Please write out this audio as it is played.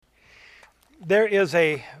There is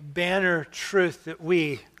a banner truth that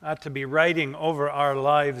we ought to be writing over our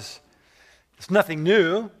lives. It's nothing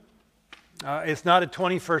new. It's not a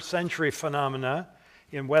 21st century phenomena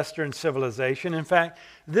in Western civilization. In fact,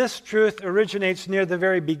 this truth originates near the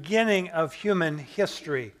very beginning of human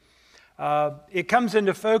history. It comes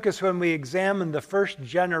into focus when we examine the first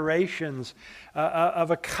generations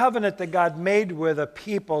of a covenant that God made with a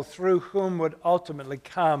people through whom would ultimately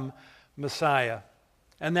come Messiah.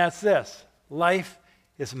 And that's this: life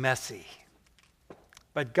is messy,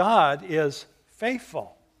 but God is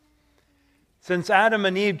faithful. Since Adam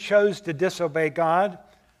and Eve chose to disobey God,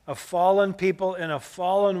 a fallen people in a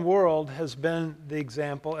fallen world has been the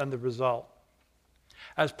example and the result.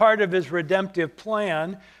 As part of his redemptive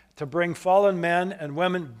plan to bring fallen men and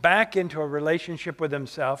women back into a relationship with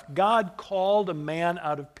himself, God called a man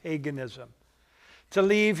out of paganism to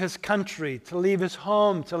leave his country, to leave his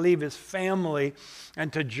home, to leave his family,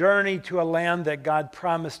 and to journey to a land that God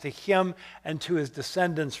promised to him and to his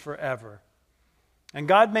descendants forever. And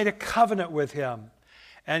God made a covenant with him.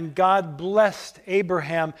 And God blessed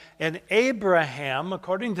Abraham. And Abraham,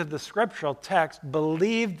 according to the scriptural text,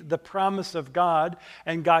 believed the promise of God,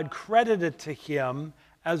 and God credited it to him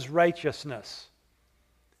as righteousness.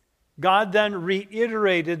 God then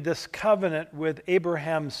reiterated this covenant with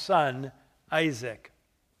Abraham's son, Isaac.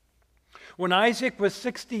 When Isaac was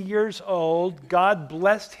 60 years old, God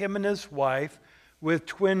blessed him and his wife with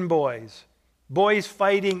twin boys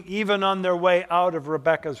fighting even on their way out of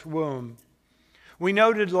Rebekah's womb. We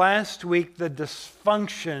noted last week the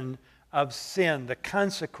dysfunction of sin, the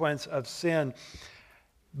consequence of sin.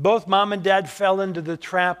 Both mom and dad fell into the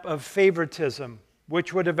trap of favoritism,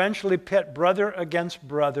 which would eventually pit brother against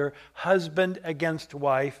brother, husband against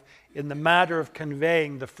wife, in the matter of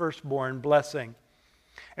conveying the firstborn blessing.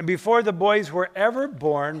 And before the boys were ever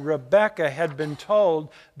born, Rebekah had been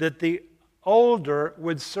told that the older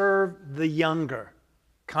would serve the younger,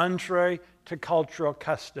 contrary to cultural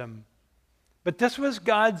custom. But this was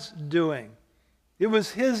God's doing. It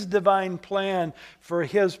was his divine plan for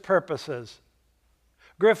his purposes.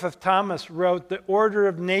 Griffith Thomas wrote, "The order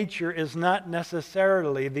of nature is not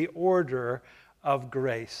necessarily the order of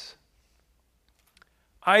grace."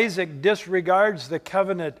 Isaac disregards the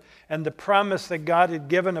covenant and the promise that God had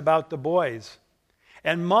given about the boys.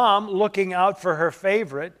 And mom, looking out for her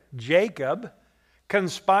favorite, Jacob,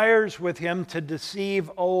 conspires with him to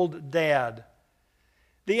deceive old dad.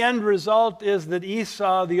 The end result is that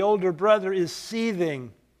Esau, the older brother, is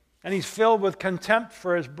seething, and he's filled with contempt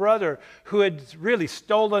for his brother, who had really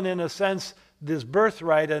stolen, in a sense, this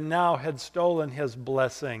birthright and now had stolen his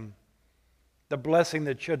blessing, the blessing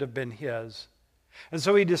that should have been his. And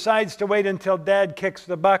so he decides to wait until dad kicks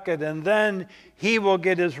the bucket, and then he will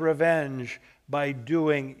get his revenge by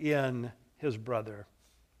doing in his brother.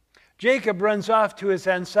 Jacob runs off to his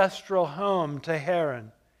ancestral home, to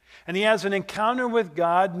Haran, and he has an encounter with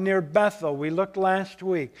God near Bethel. We looked last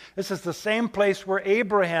week. This is the same place where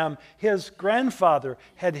Abraham, his grandfather,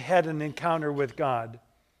 had had an encounter with God.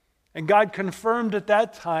 And God confirmed at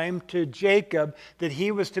that time to Jacob that he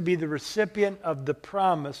was to be the recipient of the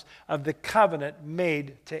promise of the covenant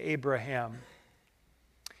made to Abraham.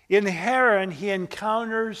 In Haran, he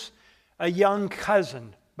encounters a young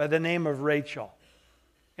cousin by the name of Rachel,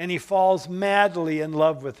 and he falls madly in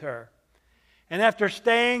love with her. And after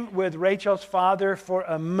staying with Rachel's father for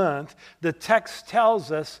a month, the text tells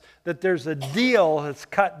us that there's a deal that's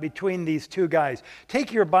cut between these two guys.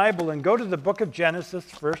 Take your Bible and go to the book of Genesis,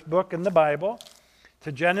 first book in the Bible,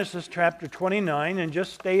 to Genesis chapter 29, and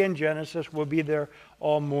just stay in Genesis. We'll be there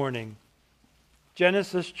all morning.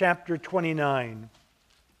 Genesis chapter 29.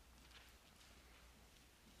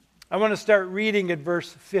 I want to start reading at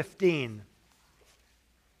verse 15.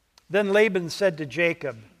 Then Laban said to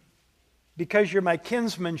Jacob, "Because you're my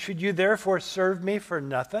kinsman, should you therefore serve me for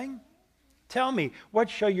nothing? Tell me, what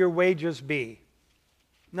shall your wages be?"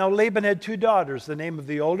 Now Laban had two daughters. The name of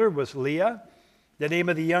the older was Leah. The name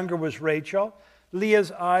of the younger was Rachel.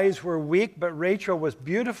 Leah's eyes were weak, but Rachel was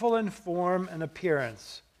beautiful in form and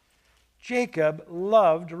appearance. Jacob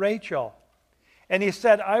loved Rachel. And he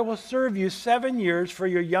said, "I will serve you 7 years for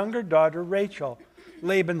your younger daughter Rachel."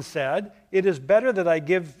 Laban said, "It is better that I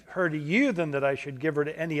give her to you than that I should give her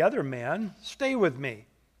to any other man. Stay with me."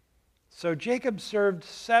 So Jacob served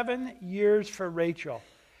 7 years for Rachel,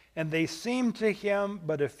 and they seemed to him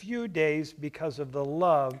but a few days because of the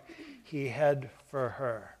love he had for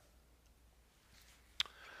her.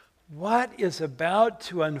 What is about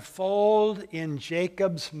to unfold in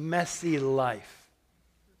Jacob's messy life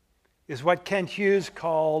is what Kent Hughes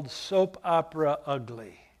called soap opera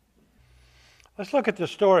ugly. Let's look at the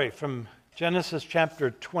story from Genesis chapter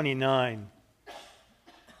 29.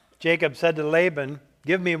 Jacob said to Laban,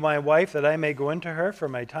 "Give me my wife that I may go into her, for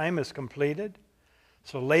my time is completed."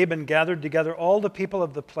 So Laban gathered together all the people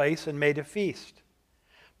of the place and made a feast.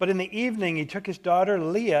 But in the evening he took his daughter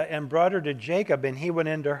Leah and brought her to Jacob, and he went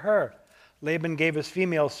into her. Laban gave his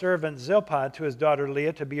female servant Zilpah to his daughter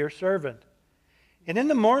Leah to be her servant. And in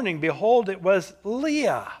the morning, behold, it was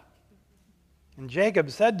Leah. And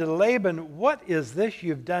Jacob said to Laban, "What is this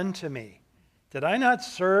you've done to me? Did I not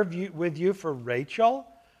serve with you for Rachel?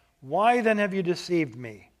 Why then have you deceived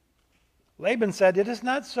me?" Laban said, "It is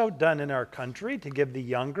not so done in our country to give the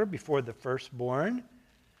younger before the firstborn.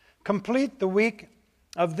 Complete the week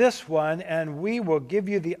of this one, and we will give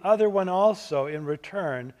you the other one also in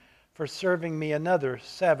return for serving me another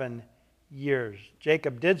 7 years."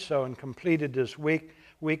 Jacob did so and completed his week.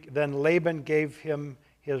 Then Laban gave him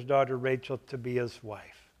his daughter Rachel to be his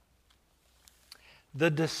wife.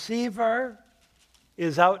 The deceiver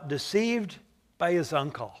is out deceived by his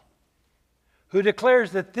uncle, who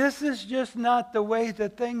declares that this is just not the way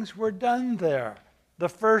that things were done there. The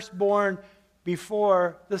firstborn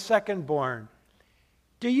before the secondborn.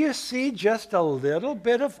 Do you see just a little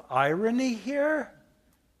bit of irony here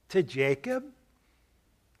to Jacob?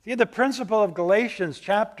 See, the principle of Galatians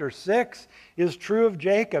chapter 6 is true of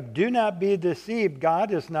Jacob. Do not be deceived.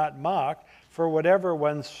 God is not mocked. For whatever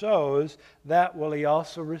one sows, that will he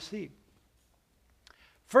also receive.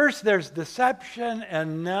 First, there's deception,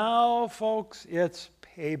 and now, folks, it's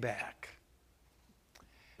payback.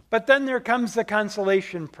 But then there comes the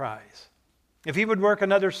consolation prize. If he would work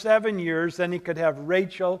another 7 years, then he could have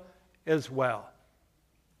Rachel as well,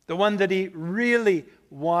 the one that he really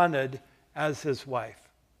wanted as his wife.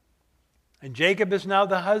 And Jacob is now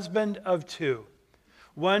the husband of two,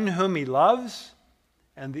 one whom he loves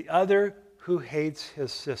and the other who hates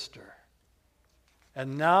his sister.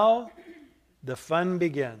 And now the fun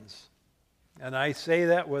begins. And I say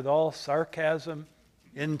that with all sarcasm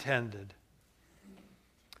intended.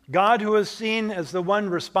 God, who is seen as the one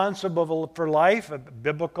responsible for life, a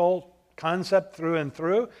biblical concept through and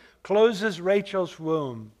through, closes Rachel's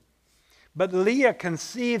womb. But Leah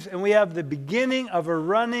conceives, and we have the beginning of a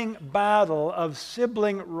running battle of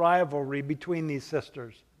sibling rivalry between these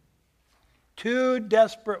sisters. Two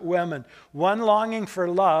desperate women, one longing for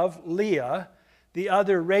love, Leah, the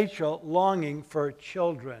other, Rachel, longing for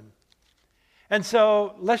children. And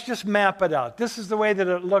so let's just map it out. This is the way that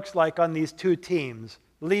it looks like on these two teams.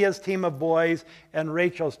 Leah's team of boys and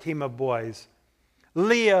Rachel's team of boys.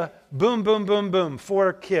 Leah, boom, boom, boom, boom,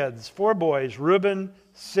 4 kids, 4 boys, Reuben,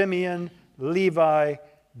 Simeon, Levi,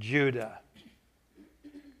 Judah.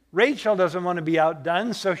 Rachel doesn't want to be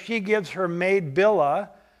outdone, so she gives her maid Bilhah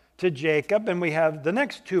to Jacob, and we have the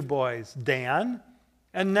next 2 boys, Dan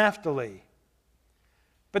and Naphtali.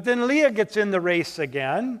 But then Leah gets in the race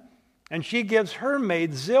again, and she gives her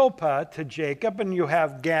maid Zilpah to Jacob, and you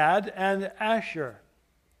have Gad and Asher.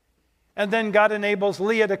 And then God enables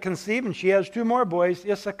Leah to conceive, and she has 2 more boys,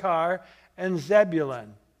 Issachar and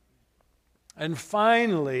Zebulun. And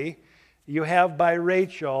finally, you have by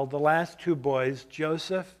Rachel the last 2 boys,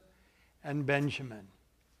 Joseph and Benjamin.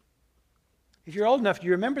 If you're old enough, do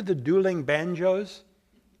you remember the dueling banjos?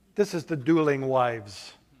 This is the dueling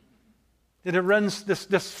wives. And it runs this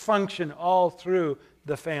dysfunction all through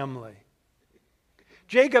the family.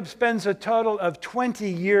 Jacob spends a total of 20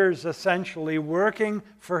 years essentially working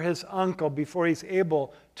for his uncle before he's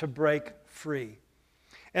able to break free.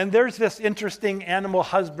 And there's this interesting animal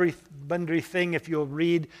husbandry thing if you'll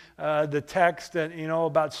read the text and,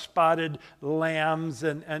 about spotted lambs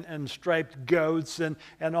and striped goats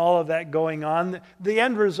and all of that going on. The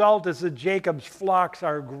end result is that Jacob's flocks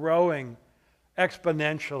are growing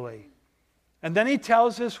exponentially. And then he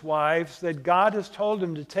tells his wives that God has told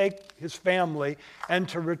him to take his family and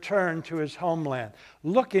to return to his homeland.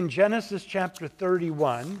 Look in Genesis chapter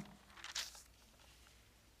 31,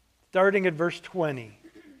 starting at verse 20.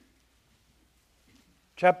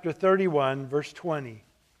 Chapter 31, verse 20.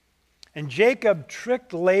 And Jacob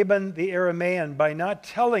tricked Laban the Aramean by not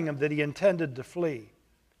telling him that he intended to flee.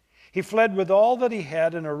 He fled with all that he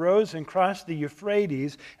had and arose and crossed the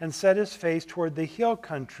Euphrates and set his face toward the hill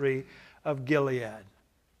country of Gilead.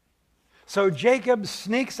 So Jacob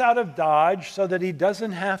sneaks out of Dodge so that he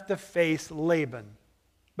doesn't have to face Laban.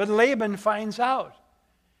 But Laban finds out,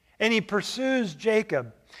 and he pursues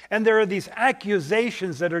Jacob. And there are these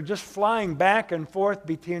accusations that are just flying back and forth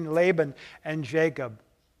between Laban and Jacob.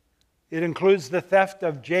 It includes the theft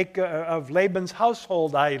of Laban's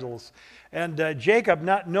household idols. And Jacob,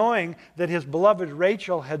 not knowing that his beloved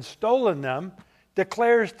Rachel had stolen them,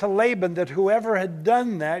 declares to Laban that whoever had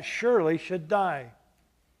done that surely should die.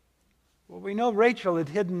 Well, we know Rachel had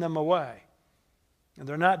hidden them away. and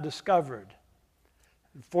they're not discovered.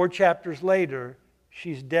 4 chapters later,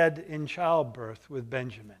 she's dead in childbirth with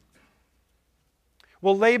Benjamin.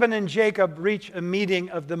 Well, Laban and Jacob reach a meeting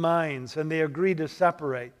of the minds, and they agree to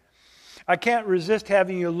separate. I can't resist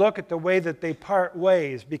having you look at the way that they part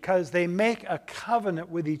ways, because they make a covenant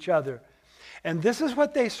with each other. And this is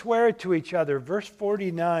what they swear to each other. Verse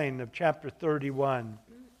 49 of chapter 31.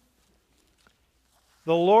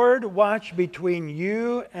 The Lord watch between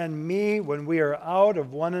you and me when we are out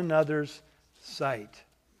of one another's sight.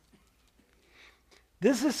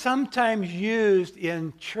 This is sometimes used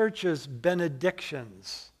in churches'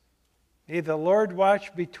 benedictions. May the Lord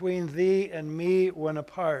watch between thee and me when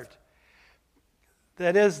apart.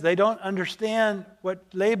 That is, they don't understand what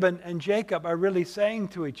Laban and Jacob are really saying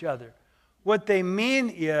to each other. What they mean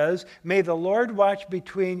is, may the Lord watch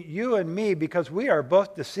between you and me, because we are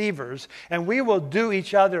both deceivers, and we will do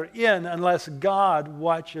each other in unless God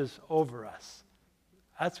watches over us.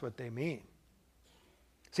 That's what they mean.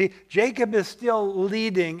 See, Jacob is still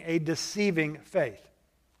leading a deceiving faith.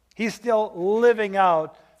 He's still living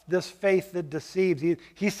out this faith that deceives.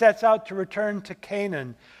 He sets out to return to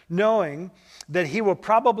Canaan, knowing that he will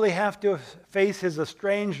probably have to face his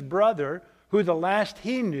estranged brother, who the last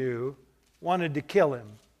he knew wanted to kill him.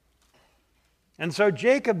 And so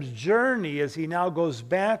Jacob's journey, as he now goes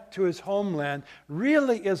back to his homeland,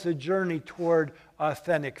 really is a journey toward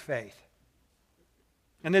authentic faith.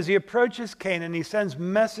 And as he approaches Canaan, he sends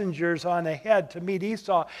messengers on ahead to meet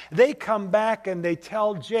Esau. They come back and they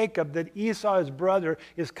tell Jacob that Esau, his brother,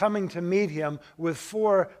 is coming to meet him with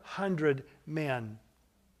 400 men.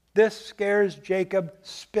 This scares Jacob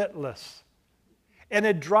spitless. And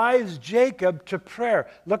it drives Jacob to prayer.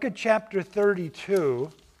 Look at chapter 32,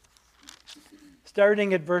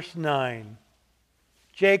 starting at verse 9.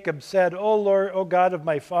 Jacob said, O Lord, O God of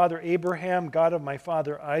my father Abraham, God of my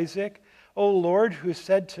father Isaac, O Lord, who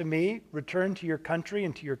said to me, return to your country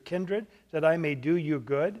and to your kindred, that I may do you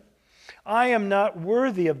good. I am not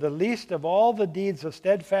worthy of the least of all the deeds of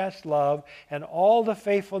steadfast love and all the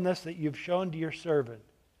faithfulness that you've shown to your servant.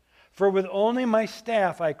 For with only my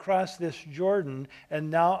staff I crossed this Jordan, and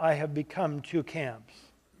now I have become 2 camps.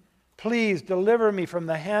 Please deliver me from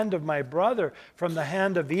the hand of my brother, from the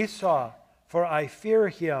hand of Esau, for I fear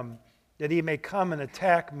him, that he may come and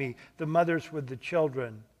attack me, the mothers with the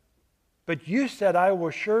children. But you said, I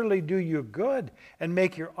will surely do you good, and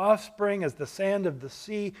make your offspring as the sand of the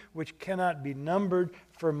sea, which cannot be numbered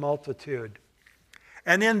for multitude.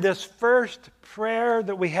 And in this first prayer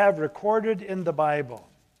that we have recorded in the Bible,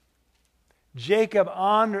 Jacob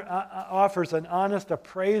offers an honest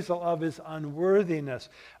appraisal of his unworthiness,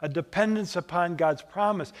 a dependence upon God's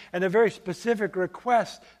promise, and a very specific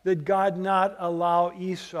request that God not allow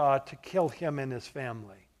Esau to kill him and his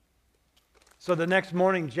family. So the next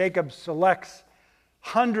morning, Jacob selects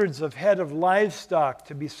hundreds of head of livestock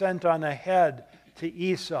to be sent on ahead to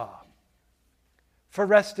Esau. For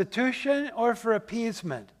restitution or for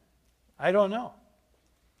appeasement? I don't know.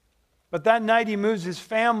 But that night he moves his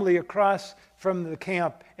family across from the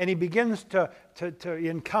camp, and he begins he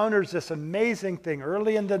encounters this amazing thing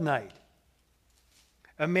early in the night.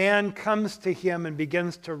 A man comes to him and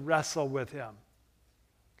begins to wrestle with him.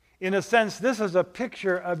 In a sense, this is a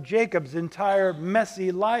picture of Jacob's entire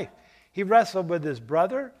messy life. He wrestled with his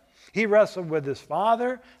brother, he wrestled with his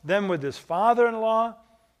father, then with his father-in-law,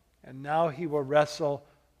 and now he will wrestle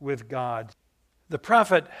with God. The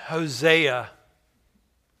prophet Hosea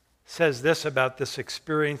says this about this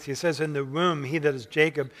experience. He says, in the womb, he, that is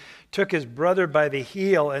Jacob, took his brother by the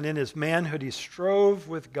heel, and in his manhood he strove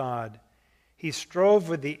with God. He strove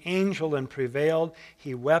with the angel and prevailed.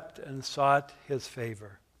 He wept and sought his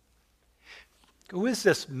favor. Who is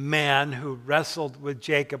this man who wrestled with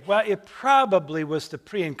Jacob? Well, it probably was the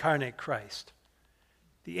pre-incarnate Christ,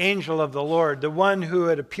 the angel of the Lord, the one who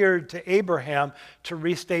had appeared to Abraham to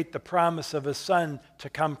restate the promise of a son to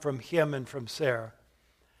come from him and from Sarah.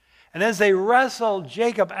 And as they wrestle,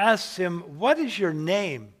 Jacob asks him, what is your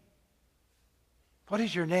name? What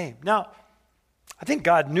is your name? Now, I think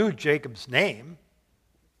God knew Jacob's name.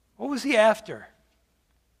 What was he after?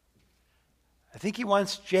 I think he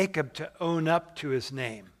wants Jacob to own up to his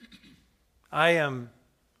name. I am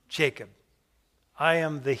Jacob. I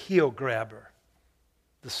am the heel grabber,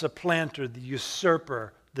 the supplanter, the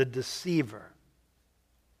usurper, the deceiver.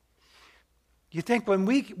 You think when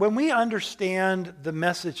we understand the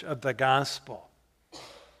message of the gospel,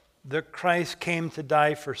 that Christ came to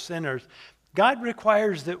die for sinners, God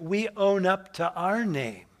requires that we own up to our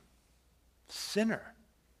name, sinner.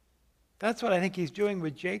 That's what I think he's doing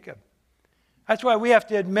with Jacob. That's why we have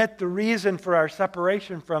to admit the reason for our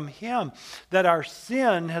separation from Him, that our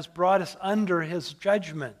sin has brought us under His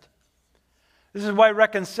judgment. This is why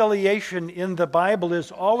reconciliation in the Bible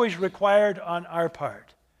is always required on our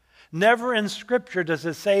part. Never in Scripture does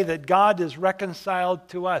it say that God is reconciled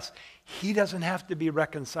to us. He doesn't have to be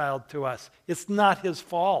reconciled to us. It's not His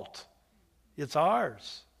fault. It's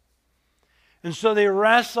ours. And so they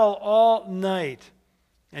wrestle all night.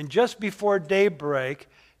 And just before daybreak,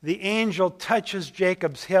 the angel touches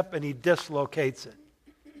Jacob's hip and he dislocates it.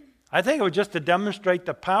 I think it was just to demonstrate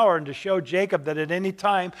the power and to show Jacob that at any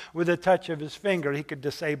time, with a touch of his finger, he could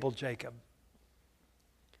disable Jacob.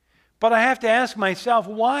 But I have to ask myself,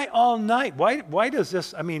 why all night? Why does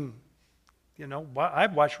this,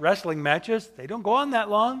 I've watched wrestling matches. They don't go on that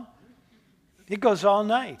long. It goes all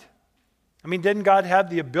night. Didn't God have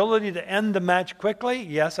the ability to end the match quickly?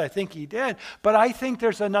 Yes, I think He did. But I think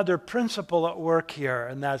there's another principle at work here,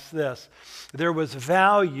 and that's this. There was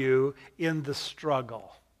value in the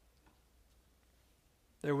struggle.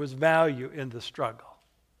 There was value in the struggle.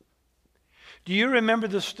 Do you remember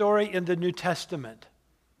the story in the New Testament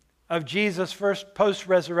of Jesus' first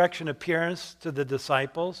post-resurrection appearance to the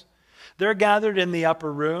disciples? They're gathered in the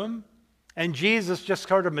upper room, and Jesus just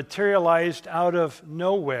sort of materialized out of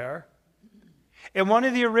nowhere. And one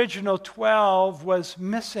of the original 12 was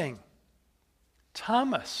missing.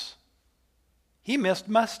 Thomas. He missed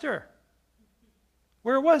muster.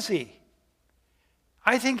 Where was he?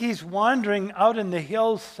 I think he's wandering out in the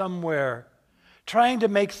hills somewhere, trying to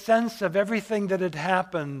make sense of everything that had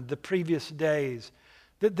happened the previous days.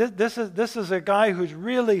 This is a guy who's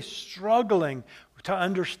really struggling to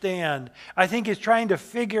understand. I think he's trying to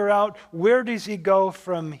figure out, where does he go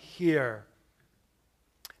from here?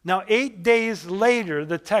 Now, 8 days later,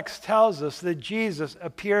 the text tells us that Jesus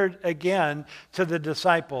appeared again to the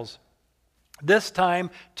disciples. This time,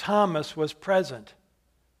 Thomas was present.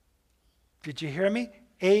 Did you hear me?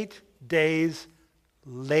 8 days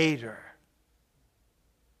later.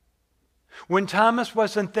 When Thomas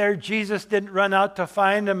wasn't there, Jesus didn't run out to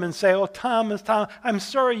find him and say, "Oh, Thomas, I'm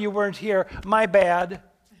sorry you weren't here. My bad."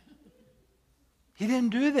 He didn't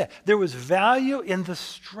do that. There was value in the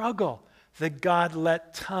struggle that God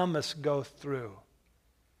let Thomas go through.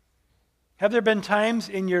 Have there been times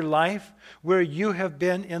in your life where you have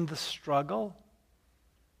been in the struggle?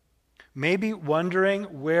 Maybe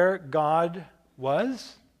wondering where God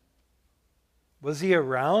was? Was He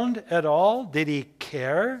around at all? Did He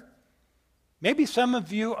care? Maybe some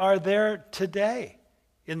of you are there today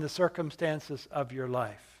in the circumstances of your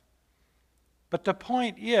life. But the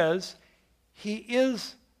point is, He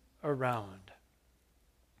is around.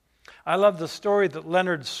 I love the story that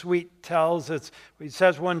Leonard Sweet tells. He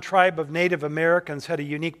says one tribe of Native Americans had a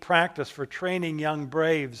unique practice for training young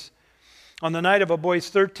braves. On the night of a boy's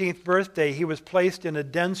 13th birthday, he was placed in a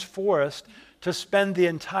dense forest to spend the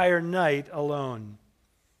entire night alone.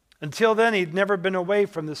 Until then, he'd never been away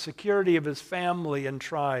from the security of his family and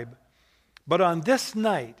tribe. But on this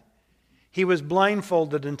night, he was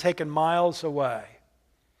blindfolded and taken miles away.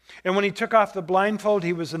 And when he took off the blindfold,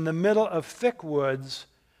 he was in the middle of thick woods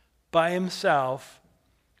by himself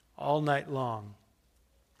all night long.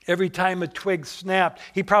 Every time a twig snapped,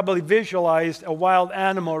 he probably visualized a wild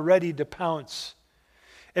animal ready to pounce.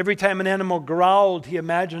 Every time an animal growled, he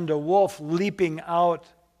imagined a wolf leaping out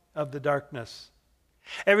of the darkness.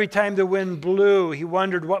 Every time the wind blew, he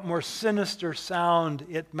wondered what more sinister sound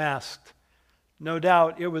it masked. No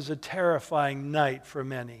doubt it was a terrifying night for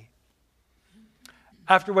many.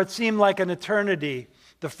 After what seemed like an eternity,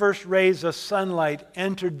 the first rays of sunlight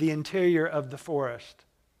entered the interior of the forest.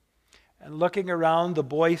 And looking around, the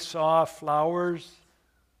boy saw flowers,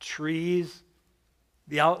 trees,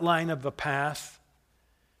 the outline of a path.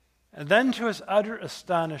 And then, to his utter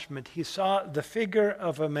astonishment, he saw the figure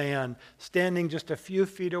of a man standing just a few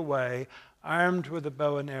feet away, armed with a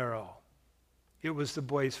bow and arrow. It was the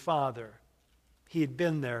boy's father. He had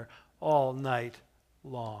been there all night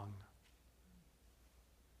long.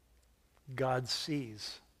 God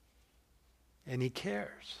sees, and He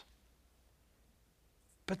cares.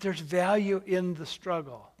 But there's value in the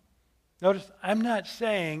struggle. Notice, I'm not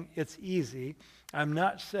saying it's easy. I'm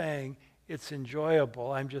not saying it's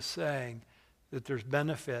enjoyable. I'm just saying that there's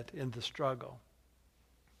benefit in the struggle.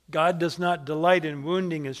 God does not delight in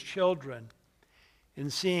wounding His children, in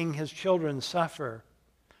seeing His children suffer,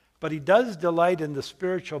 but He does delight in the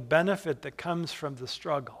spiritual benefit that comes from the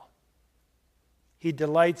struggle. He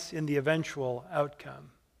delights in the eventual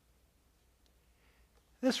outcome.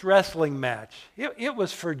 This wrestling match, it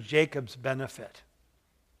was for Jacob's benefit.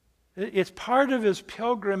 It's part of his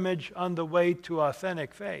pilgrimage on the way to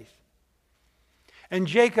authentic faith. And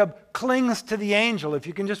Jacob clings to the angel. If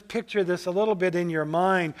you can just picture this a little bit in your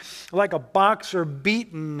mind, like a boxer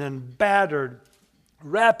beaten and battered,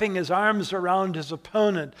 wrapping his arms around his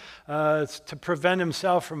opponent to prevent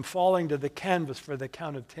himself from falling to the canvas for the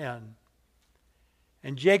count of 10.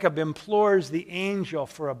 And Jacob implores the angel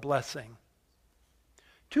for a blessing.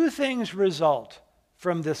 Two things result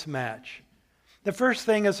from this match. The first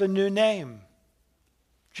thing is a new name.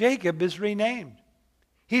 Jacob is renamed.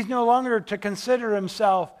 He's no longer to consider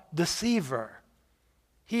himself deceiver.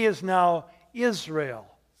 He is now Israel.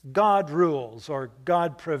 God rules, or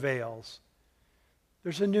God prevails.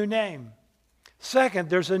 There's a new name. Second,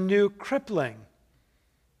 there's a new crippling.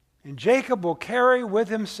 And Jacob will carry with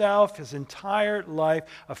himself his entire life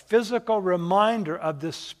a physical reminder of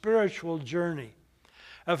this spiritual journey,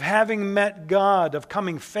 of having met God, of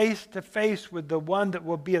coming face to face with the one that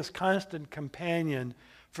will be his constant companion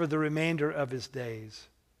for the remainder of his days.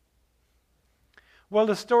 Well,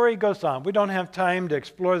 the story goes on. We don't have time to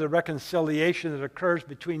explore the reconciliation that occurs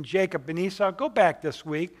between Jacob and Esau. Go back this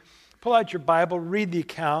week, pull out your Bible, read the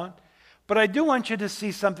account. But I do want you to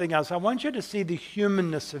see something else. I want you to see the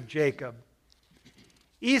humanness of Jacob.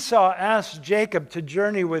 Esau asked Jacob to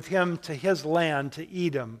journey with him to his land, to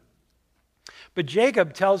Edom. But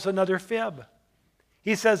Jacob tells another fib.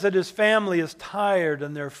 He says that his family is tired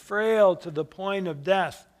and they're frail to the point of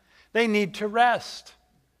death. They need to rest.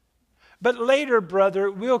 But later,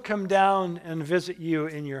 brother, we'll come down and visit you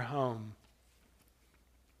in your home.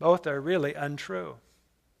 Both are really untrue.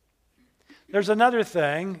 There's another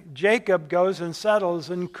thing. Jacob goes and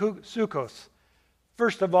settles in Sukkos.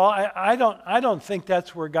 First of all, I don't think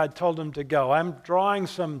that's where God told him to go. I'm drawing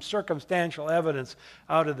some circumstantial evidence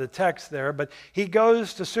out of the text there. But he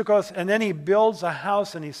goes to Sukkos and then he builds a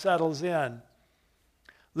house and he settles in.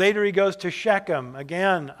 Later he goes to Shechem.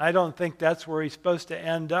 Again, I don't think that's where he's supposed to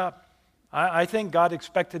end up. I think God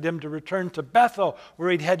expected him to return to Bethel,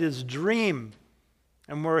 where he'd had his dream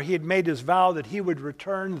and where he had made his vow that he would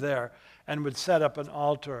return there and would set up an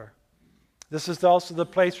altar. This is also the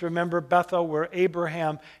place, remember, Bethel, where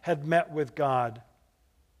Abraham had met with God.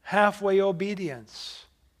 Halfway obedience.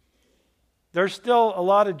 There's still a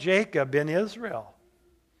lot of Jacob in Israel.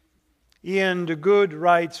 Ian DeGood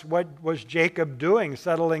writes, what was Jacob doing,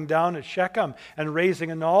 settling down at Shechem and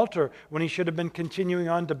raising an altar when he should have been continuing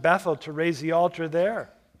on to Bethel to raise the altar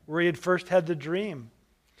there, where he had first had the dream?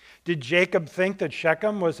 Did Jacob think that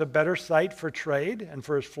Shechem was a better site for trade and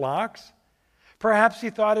for his flocks? Perhaps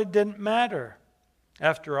he thought it didn't matter.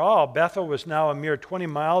 After all, Bethel was now a mere 20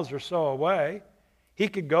 miles or so away. He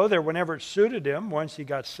could go there whenever it suited him once he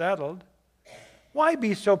got settled. Why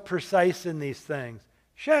be so precise in these things?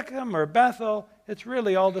 Shechem or Bethel, it's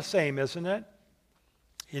really all the same, isn't it?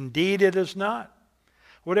 Indeed, it is not.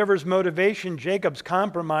 Whatever his motivation, Jacob's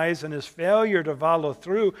compromise and his failure to follow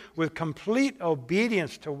through with complete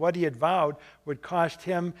obedience to what he had vowed would cost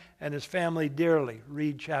him and his family dearly.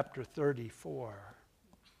 Read chapter 34.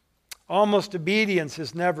 Almost obedience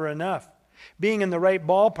is never enough. Being in the right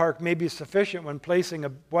ballpark may be sufficient when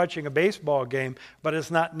watching a baseball game, but it's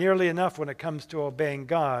not nearly enough when it comes to obeying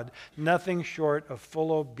God. Nothing short of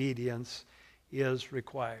full obedience is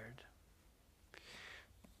required.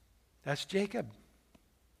 That's Jacob.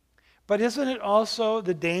 But isn't it also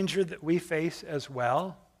the danger that we face as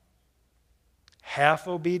well? Half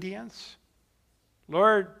obedience.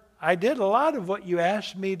 Lord, I did a lot of what you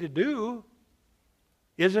asked me to do.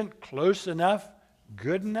 Isn't close enough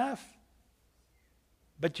good enough?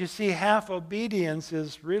 But you see, half obedience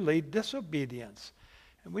is really disobedience.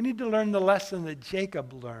 And we need to learn the lesson that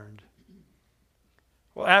Jacob learned.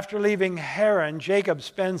 Well, after leaving Haran, Jacob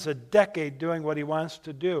spends a decade doing what he wants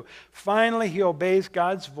to do. Finally, he obeys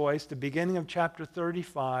God's voice, the beginning of chapter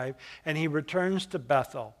 35, and he returns to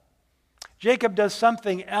Bethel. Jacob does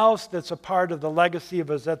something else that's a part of the legacy of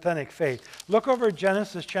his authentic faith. Look over at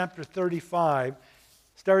Genesis chapter 35,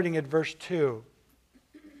 starting at verse 2.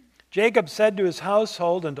 Jacob said to his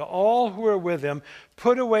household and to all who are with him,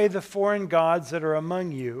 "Put away the foreign gods that are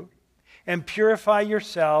among you, and purify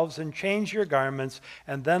yourselves and change your garments,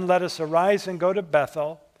 and then let us arise and go to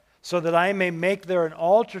Bethel, so that I may make there an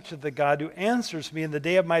altar to the God who answers me in the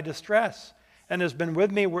day of my distress, and has been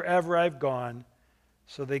with me wherever I've gone."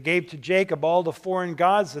 So they gave to Jacob all the foreign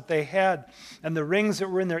gods that they had, and the rings that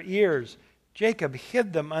were in their ears. Jacob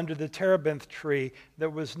hid them under the terebinth tree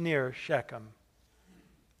that was near Shechem.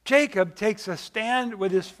 Jacob takes a stand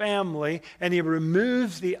with his family and he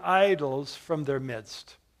removes the idols from their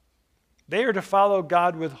midst. They are to follow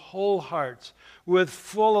God with whole hearts, with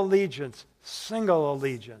full allegiance, single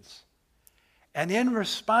allegiance. And in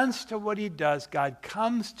response to what he does, God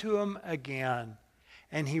comes to him again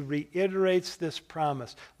and he reiterates this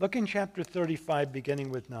promise. Look in chapter 35,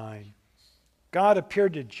 beginning with 9. God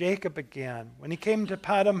appeared to Jacob again when he came to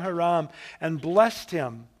Padam Haram and blessed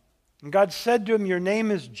him. And God said to him, "Your name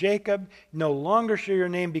is Jacob. No longer shall your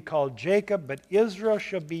name be called Jacob, but Israel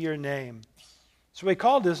shall be your name." So he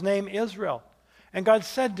called his name Israel. And God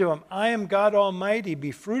said to him, "I am God Almighty.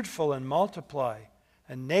 Be fruitful and multiply.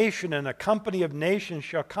 A nation and a company of nations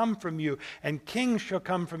shall come from you, and kings shall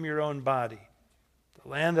come from your own body. The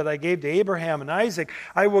land that I gave to Abraham and Isaac,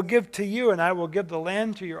 I will give to you, and I will give the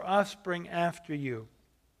land to your offspring after you."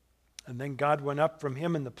 And then God went up from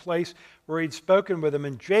him in the place where he'd spoken with him.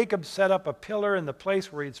 And Jacob set up a pillar in the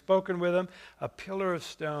place where he'd spoken with him, a pillar of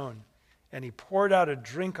stone. And he poured out a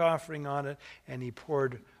drink offering on it, and he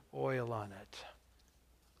poured oil on it.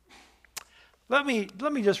 Let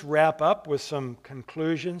me just wrap up with some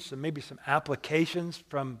conclusions and maybe some applications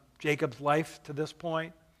from Jacob's life to this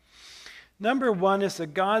point. Number one is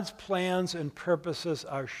that God's plans and purposes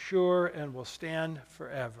are sure and will stand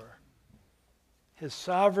forever. His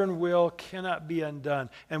sovereign will cannot be undone.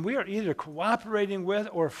 And we are either cooperating with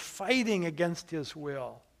or fighting against his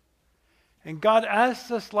will. And God asks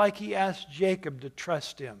us, like he asked Jacob, to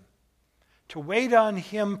trust him, to wait on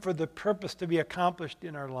him for the purpose to be accomplished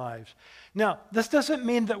in our lives. Now, this doesn't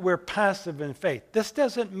mean that we're passive in faith. This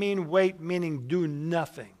doesn't mean wait, meaning do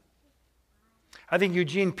nothing. I think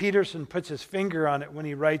Eugene Peterson puts his finger on it when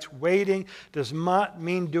he writes, "Waiting does not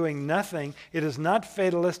mean doing nothing. It is not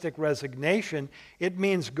fatalistic resignation. It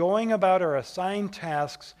means going about our assigned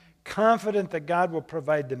tasks, confident that God will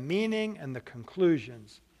provide the meaning and the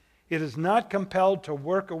conclusions. It is not compelled to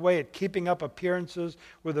work away at keeping up appearances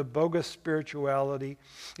with a bogus spirituality.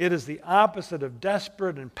 It is the opposite of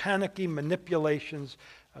desperate and panicky manipulations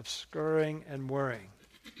of scurrying and worrying."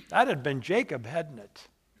 That had been Jacob, hadn't it?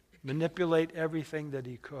 Manipulate everything that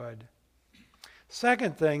he could.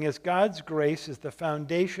 Second thing is God's grace is the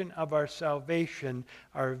foundation of our salvation,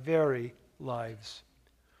 our very lives.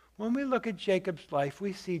 When we look at Jacob's life,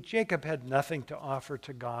 we see Jacob had nothing to offer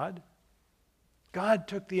to God. God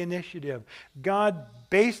took the initiative. God,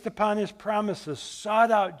 based upon his promises,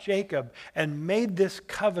 sought out Jacob and made this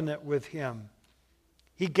covenant with him.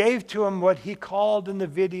 He gave to him what he called in the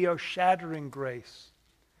video shattering grace.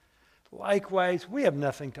 Likewise, we have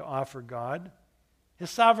nothing to offer God.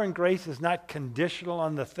 His sovereign grace is not conditional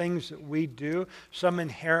on the things that we do, some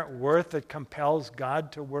inherent worth that compels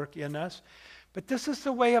God to work in us. But this is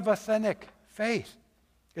the way of authentic faith.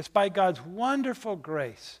 It's by God's wonderful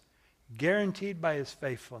grace, guaranteed by his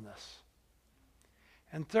faithfulness.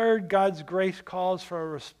 And third, God's grace calls for a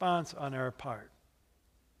response on our part.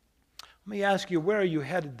 Let me ask you, where are you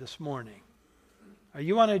headed this morning? Are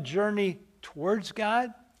you on a journey towards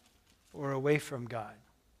God or away from God?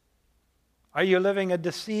 Are you living a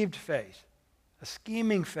deceived faith, a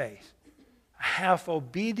scheming faith, a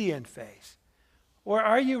half-obedient faith? Or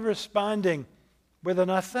are you responding with an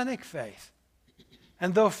authentic faith?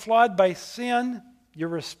 And though flawed by sin, you're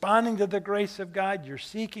responding to the grace of God. You're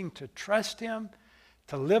seeking to trust him,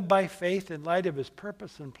 to live by faith in light of his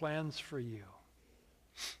purpose and plans for you.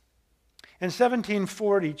 In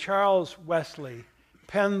 1740, Charles Wesley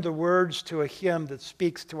penned the words to a hymn that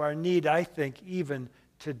speaks to our need, I think, even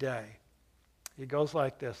today. It goes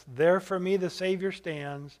like this: "There for me the Savior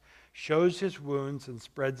stands, shows his wounds and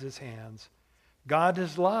spreads his hands. God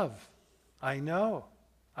is love, I know,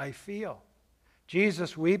 I feel.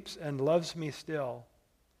 Jesus weeps and loves me still.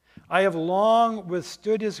 I have long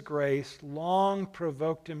withstood his grace, long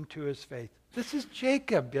provoked him to his faith." This is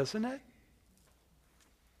Jacob, isn't it?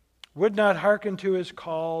 "Would not hearken to his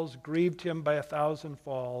calls, grieved him by 1,000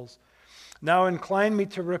 falls. Now incline me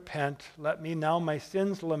to repent, let me now my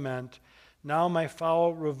sins lament, now my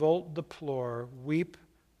foul revolt deplore, weep,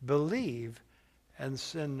 believe, and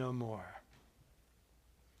sin no more."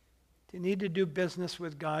 Do you need to do business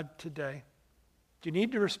with God today? Do you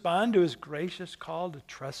need to respond to his gracious call to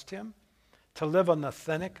trust him, to live an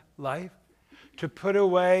authentic life, to put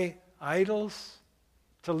away idols,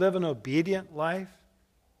 to live an obedient life?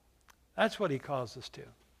 That's what he calls us to.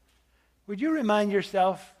 Would you remind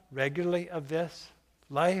yourself regularly of this?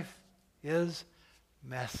 Life is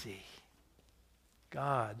messy.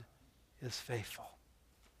 God is faithful.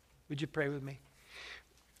 Would you pray with me?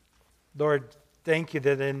 Lord, thank you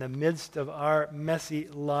that in the midst of our messy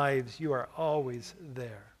lives, you are always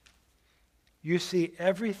there. You see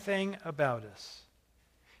everything about us.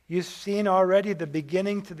 You've seen already the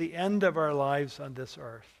beginning to the end of our lives on this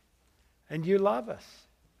earth. And you love us.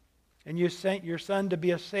 And you sent your Son to be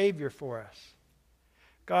a Savior for us.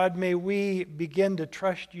 God, may we begin to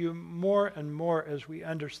trust you more and more as we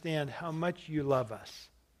understand how much you love us.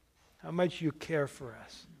 how much you care for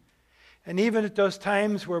us. And even at those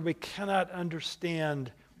times where we cannot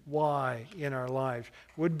understand why in our lives,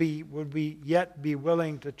 would we yet be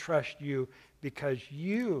willing to trust you because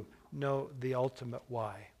you know the ultimate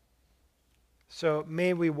why. So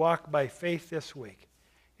may we walk by faith this week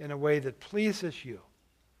in a way that pleases you.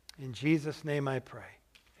 In Jesus' name I pray.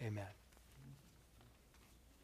 Amen.